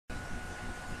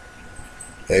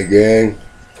Hey gang,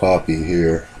 Poppy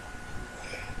here.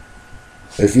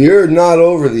 If you're not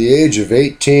over the age of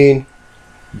 18,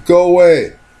 go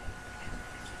away.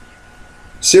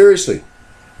 Seriously,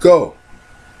 go.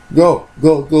 Go,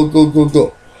 go, go, go, go,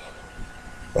 go.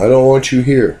 I don't want you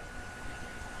here.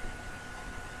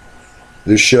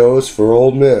 This show is for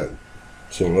old men.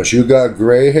 So unless you got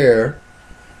gray hair,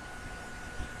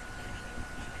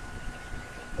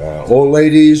 old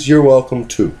ladies, you're welcome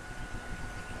too.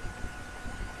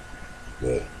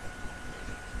 But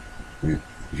if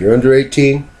you're under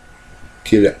 18,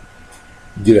 get out.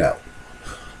 Get out.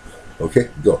 Okay?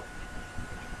 Go.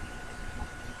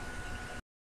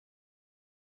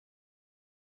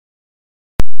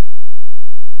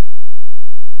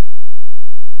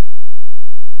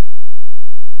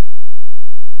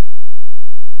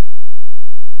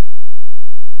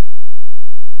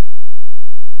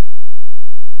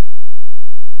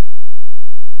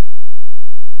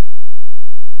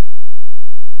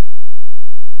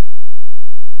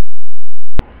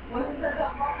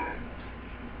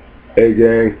 Hey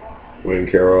gang, Wayne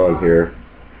Caron here.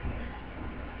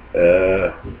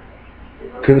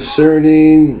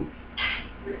 Concerning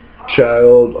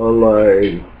Child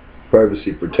Online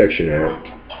Privacy Protection Act,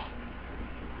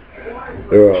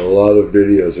 there are a lot of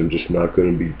videos I'm just not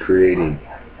going to be creating.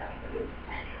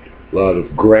 A lot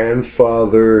of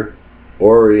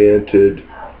grandfather-oriented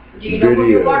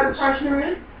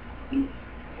videos.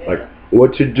 Like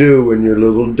what to do when your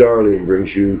little darling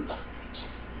brings you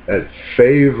that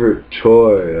favorite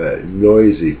toy, that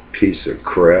noisy piece of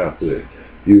crap that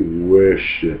you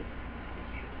wish that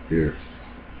your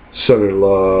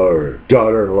son-in-law or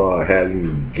daughter-in-law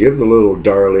hadn't. Give the little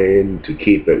darling to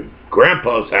keep at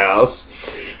Grandpa's house.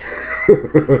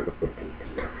 You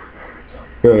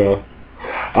know,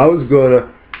 I was going to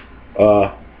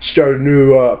start a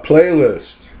new playlist.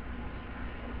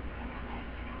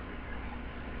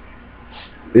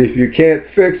 If you can't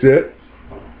fix it,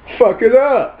 fuck it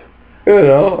up. You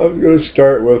know, I was going to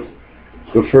start with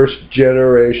the first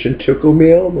generation Tickle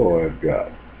Me Elmo I've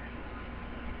got.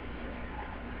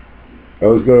 I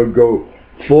was going to go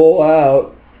full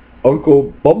out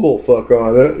Uncle Bumblefuck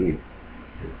on it, and,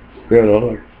 you know,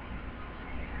 like,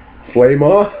 flame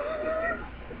off.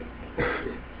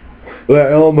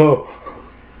 Let Elmo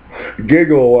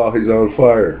giggle while he's on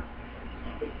fire.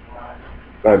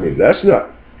 I mean, that's not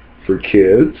for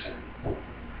kids.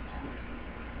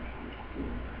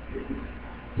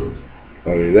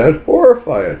 I mean, that'd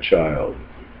horrify a child.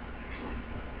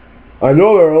 I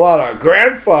know there are a lot of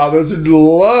grandfathers who'd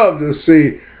love to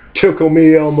see Tickle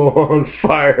Me Elmo on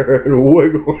fire and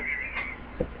wiggle.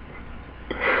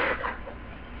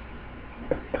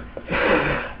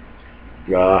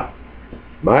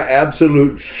 My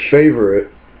absolute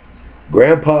favorite,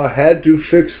 Grandpa had to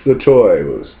fix the toy,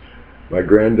 was my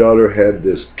granddaughter had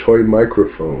this toy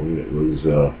microphone. It was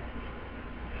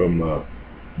from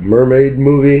Mermaid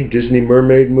movie, Disney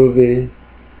Mermaid movie.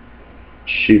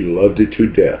 She loved it to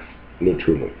death,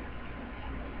 literally.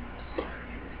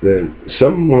 Then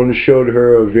someone showed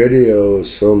her a video of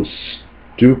some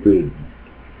stupid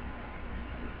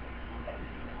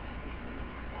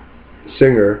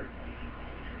singer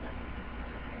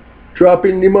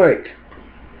dropping the mic.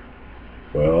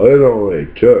 Well, it only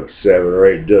took 7 or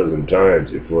 8 dozen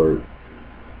times before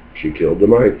she killed the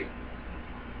mic.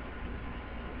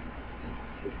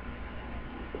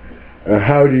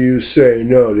 How do you say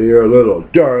no to your little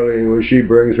darling when she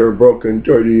brings her broken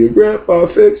toy to you? Grandpa,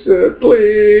 fix it,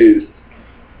 please.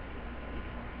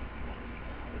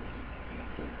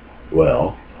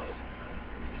 Well,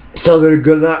 so there's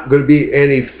not going to be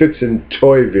any fixing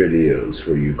toy videos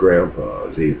for you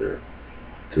grandpas either,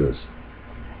 because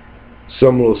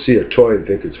someone will see a toy and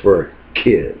think it's for a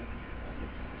kid.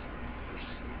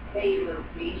 Hey, you little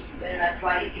beast, you better not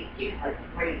try to get cute like a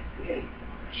great kid.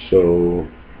 So,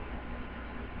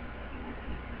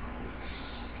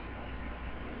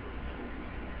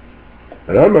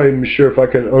 and I'm not even sure if I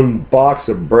can unbox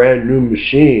a brand new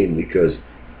machine, because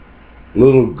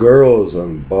little girls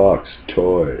unbox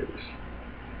toys.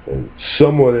 And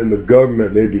someone in the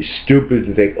government may be stupid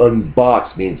and think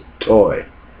unbox means toy.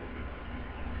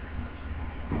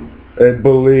 And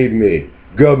believe me,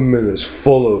 government is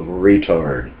full of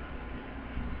retard.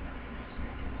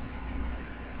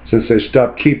 Since they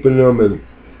stopped keeping them in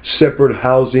separate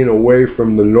housing away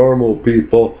from the normal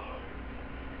people,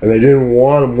 and they didn't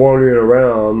want them wandering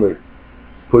around, they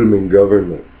put them in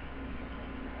government.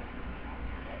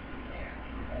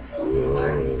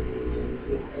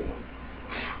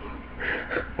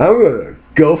 I'm gonna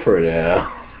go for it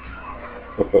now.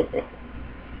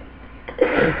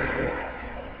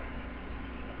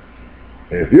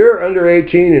 And if you're under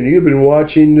 18 and you've been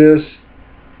watching this,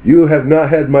 you have not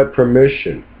had my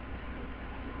permission.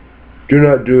 Do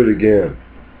not do it again.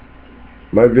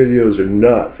 My videos are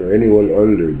not for anyone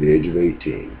under the age of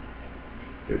 18.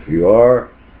 If you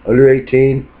are under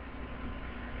 18,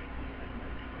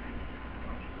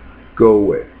 go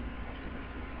away.